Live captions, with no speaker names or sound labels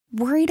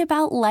Worried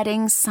about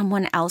letting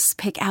someone else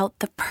pick out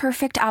the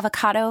perfect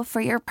avocado for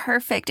your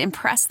perfect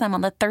impress them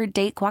on the third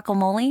date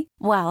guacamole?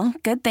 Well,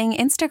 good thing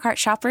Instacart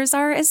shoppers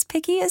are as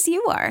picky as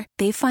you are.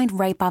 They find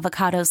ripe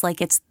avocados like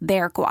it's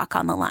their guac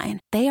on the line.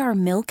 They are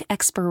milk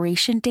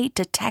expiration date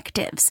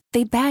detectives.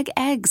 They bag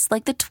eggs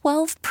like the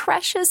 12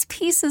 precious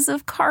pieces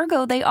of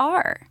cargo they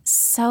are.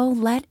 So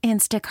let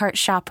Instacart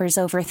shoppers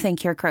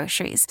overthink your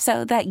groceries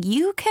so that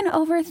you can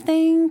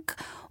overthink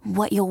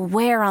what you'll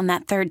wear on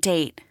that third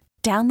date.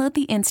 Download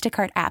the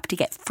Instacart app to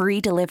get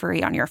free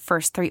delivery on your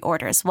first 3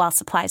 orders while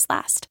supplies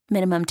last.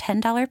 Minimum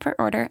 $10 per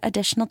order.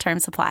 Additional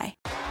terms apply.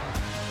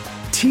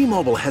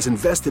 T-Mobile has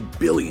invested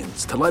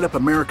billions to light up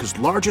America's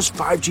largest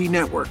 5G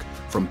network,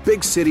 from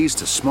big cities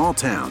to small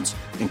towns,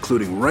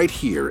 including right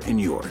here in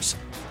yours.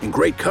 And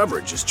great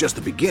coverage is just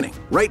the beginning.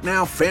 Right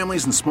now,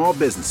 families and small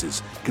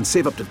businesses can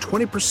save up to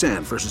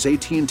 20% versus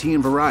AT&T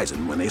and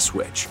Verizon when they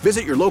switch.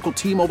 Visit your local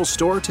T-Mobile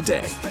store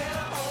today.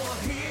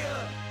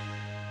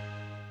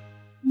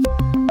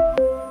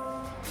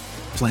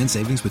 Plan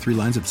savings with 3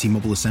 lines of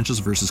T-Mobile Essentials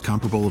versus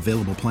comparable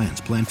available plans.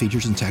 Plan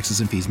features and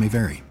taxes and fees may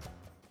vary.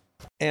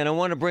 And I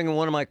want to bring in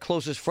one of my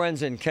closest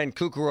friends in, Ken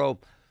Kukuro,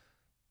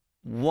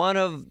 one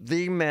of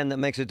the men that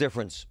makes a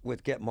difference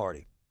with Get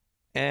Marty.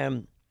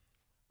 And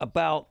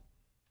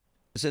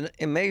it's an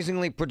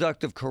amazingly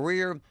productive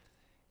career.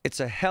 It's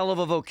a hell of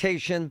a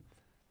vocation.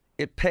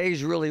 It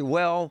pays really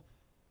well.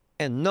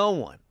 And no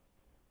one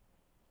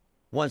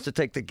wants to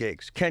take the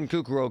gigs. Ken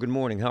Kukuro, good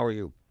morning. How are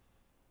you?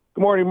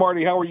 Good morning,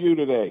 Marty. How are you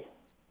today?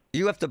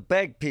 You have to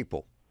beg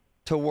people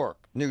to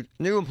work, new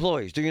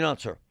employees, do you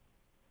not, sir?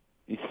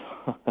 It's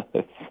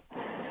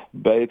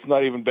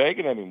not even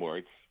begging anymore.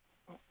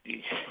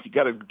 You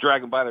got to drag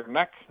them by their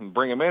neck and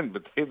bring them in,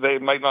 but they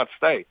might not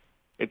stay.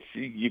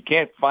 You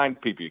can't find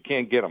people. You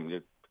can't get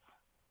them.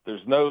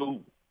 There's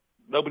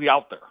nobody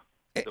out there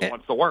that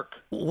wants to work.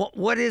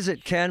 What is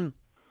it, Ken?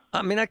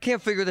 I mean, I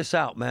can't figure this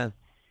out, man.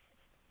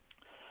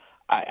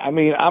 I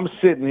mean, I'm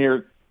sitting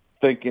here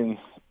thinking,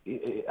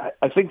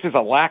 I think there's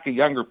a lack of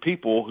younger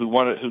people who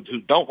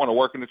don't want to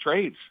work in the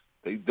trades.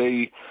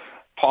 They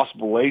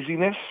possible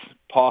laziness,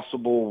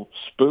 possible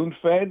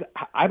spoon-fed.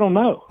 I don't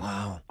know.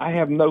 Wow. I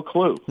have no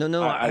clue.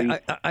 No.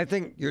 I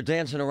think you're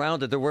dancing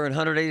around it. They're wearing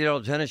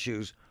 $180 tennis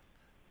shoes,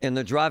 and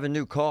they're driving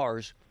new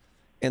cars,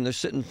 and they're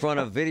sitting in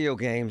front of video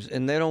games,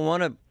 and they don't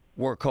want to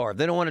work hard.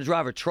 They don't want to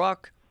drive a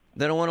truck.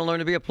 They don't want to learn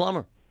to be a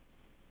plumber.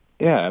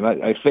 Yeah, and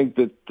I think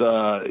that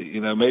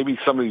maybe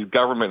some of these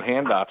government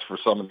handouts for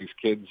some of these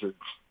kids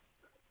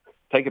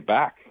take it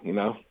back.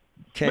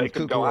 Make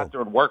them go out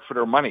there and work for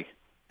their money.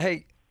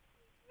 Hey,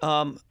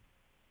 how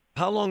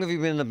long have you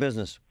been in the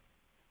business?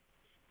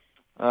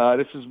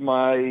 This is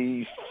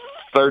my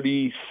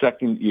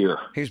 32nd year.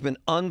 He's been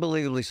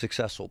unbelievably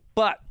successful.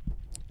 But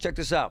check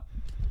this out.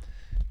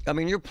 I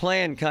mean, your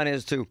plan kind of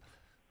is to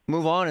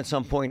move on at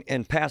some point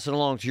and pass it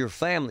along to your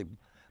family.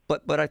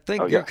 But I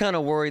think you're kind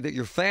of worried that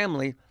your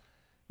family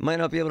might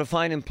not be able to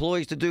find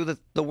employees to do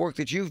the work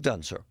that you've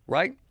done, sir,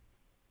 right?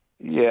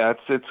 Yeah,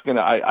 it's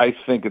gonna. I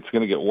think it's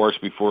gonna get worse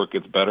before it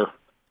gets better,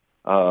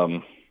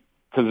 because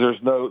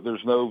there's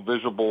no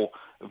visible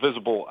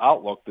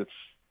outlook that's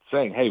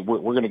saying, hey, we're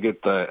going to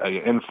get an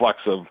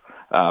influx of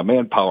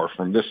manpower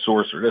from this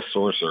source, or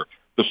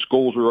the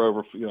schools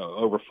are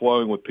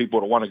overflowing with people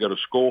that want to go to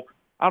school.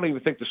 I don't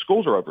even think the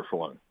schools are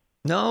overflowing.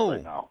 No,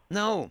 right now.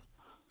 No.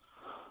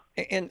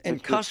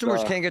 And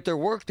customers can't get their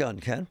work done,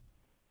 Ken.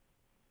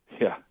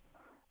 Yeah,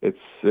 it's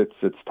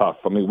tough.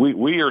 I mean,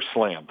 we are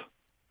slammed.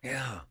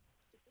 Yeah.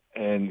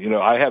 And,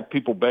 I have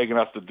people begging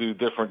us to do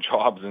different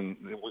jobs, and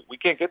we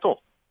can't get to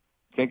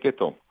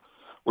them.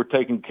 We're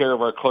taking care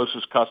of our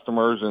closest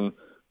customers and,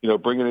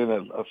 bringing in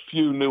a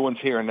few new ones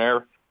here and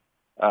there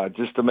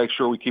just to make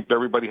sure we keep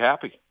everybody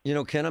happy.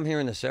 Ken, I'm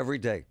hearing this every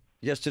day.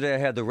 Yesterday I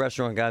had the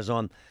restaurant guys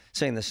on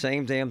saying the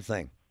same damn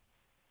thing.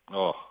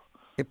 Oh.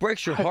 It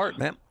breaks your heart,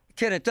 man.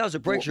 Ken, it does.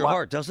 It breaks your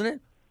heart, doesn't it?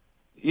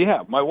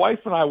 Yeah. My wife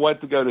and I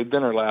went to go to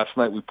dinner last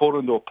night. We pulled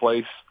into a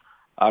place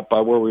out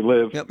by where we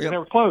live, and they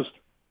were closed.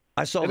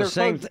 I saw the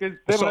same thing.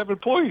 They don't have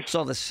employees.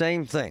 Saw the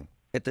same thing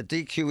at the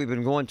DQ we've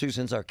been going to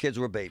since our kids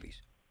were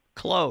babies.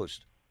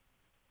 Closed.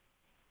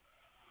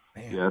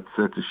 Man. Yeah,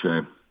 it's a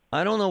shame.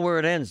 I don't know where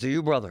it ends. Do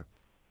you, brother?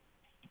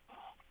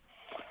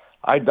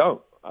 I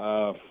don't.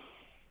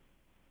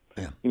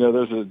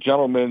 There's a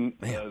gentleman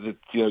that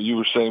you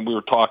were saying, we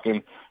were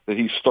talking, that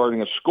he's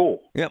starting a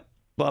school. Yep,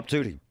 Bob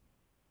Tootie.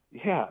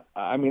 Yeah,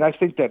 I mean, I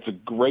think that's a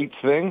great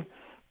thing,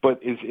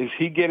 but is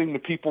he getting the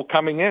people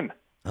coming in?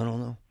 I don't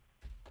know.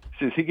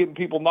 Is he getting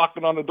people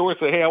knocking on the door and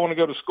say, hey, I want to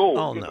go to school?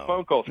 Oh, Getting no.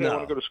 phone calls, hey, I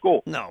want to go to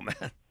school. No,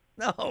 man.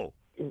 No.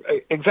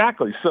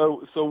 Exactly.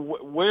 So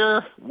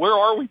where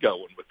are we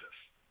going with this?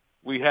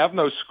 We have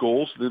no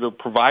schools that are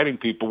providing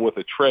people with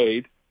a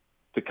trade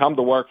to come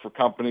to work for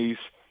companies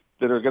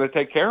that are going to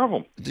take care of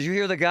them. Did you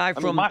hear the guy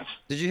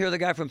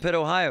from Pitt,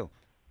 Ohio?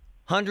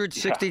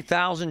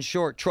 160,000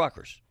 short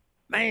truckers.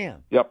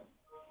 Man. Yep.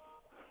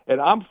 And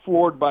I'm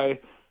floored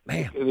by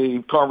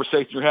the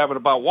conversation you're having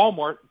about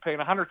Walmart paying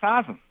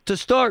 $100,000 to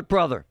start,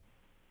 brother.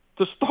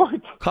 to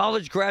start.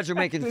 College graduate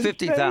making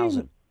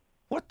 $50,000.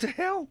 What the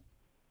hell?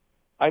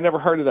 I never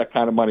heard of that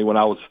kind of money when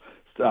I was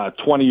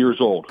 20 years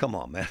old. Come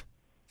on, man.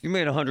 You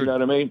made 100. You know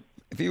what I mean?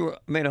 If you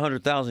made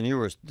 100,000, you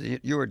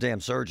were a damn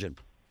surgeon.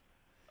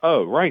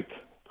 Oh, right.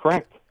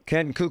 Correct.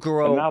 Ken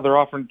Kukuro. And now they're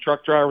offering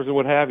truck drivers and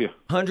what have you.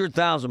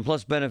 100,000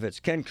 plus benefits.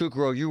 Ken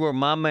Kukuro, you were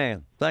my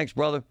man. Thanks,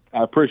 brother.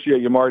 I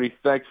appreciate you, Marty.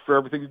 Thanks for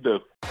everything you do.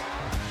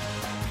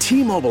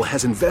 T-Mobile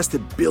has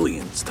invested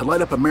billions to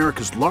light up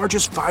America's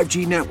largest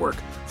 5G network,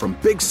 from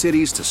big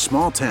cities to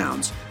small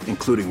towns,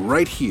 including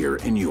right here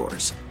in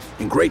yours.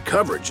 And great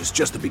coverage is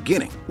just the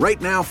beginning. Right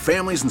now,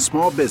 families and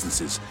small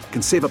businesses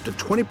can save up to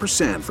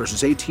 20%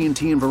 versus AT&T and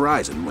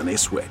Verizon when they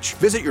switch.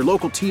 Visit your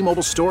local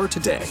T-Mobile store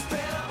today.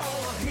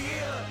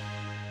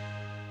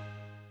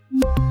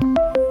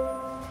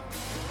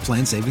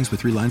 Plan savings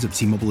with 3 lines of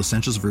T-Mobile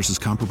Essentials versus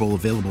comparable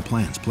available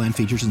plans. Plan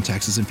features and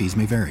taxes and fees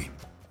may vary.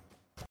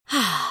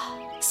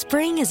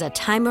 Spring is a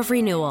time of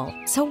renewal,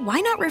 so why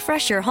not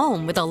refresh your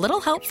home with a little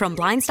help from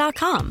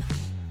Blinds.com?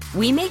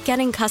 We make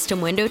getting custom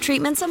window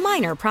treatments a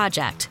minor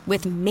project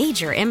with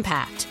major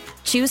impact.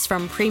 Choose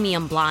from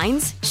premium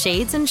blinds,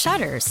 shades, and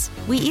shutters.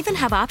 We even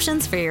have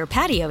options for your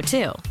patio,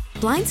 too.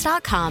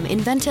 Blinds.com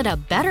invented a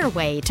better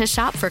way to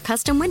shop for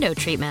custom window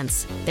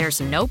treatments. There's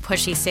no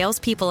pushy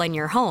salespeople in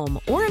your home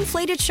or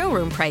inflated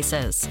showroom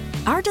prices.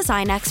 Our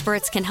design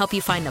experts can help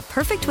you find the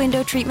perfect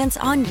window treatments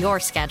on your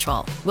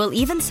schedule. We'll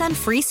even send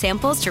free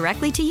samples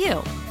directly to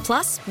you.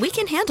 Plus, we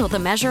can handle the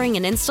measuring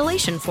and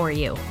installation for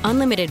you.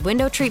 Unlimited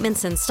window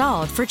treatments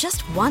installed for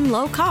just one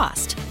low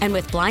cost. And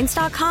with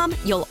Blinds.com,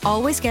 you'll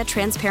always get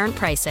transparent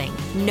pricing.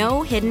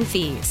 No hidden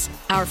fees.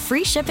 Our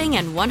free shipping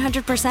and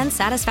 100%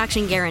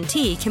 satisfaction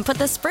guarantee can put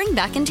the spring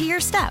back into your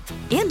step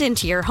and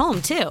into your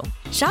home, too.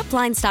 Shop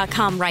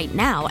Blinds.com right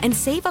now and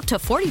save up to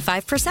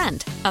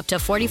 45%. Up to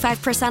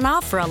 45%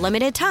 off for a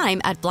limited time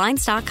at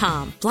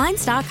Blinds.com.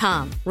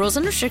 Blinds.com. Rules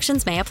and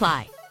restrictions may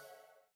apply.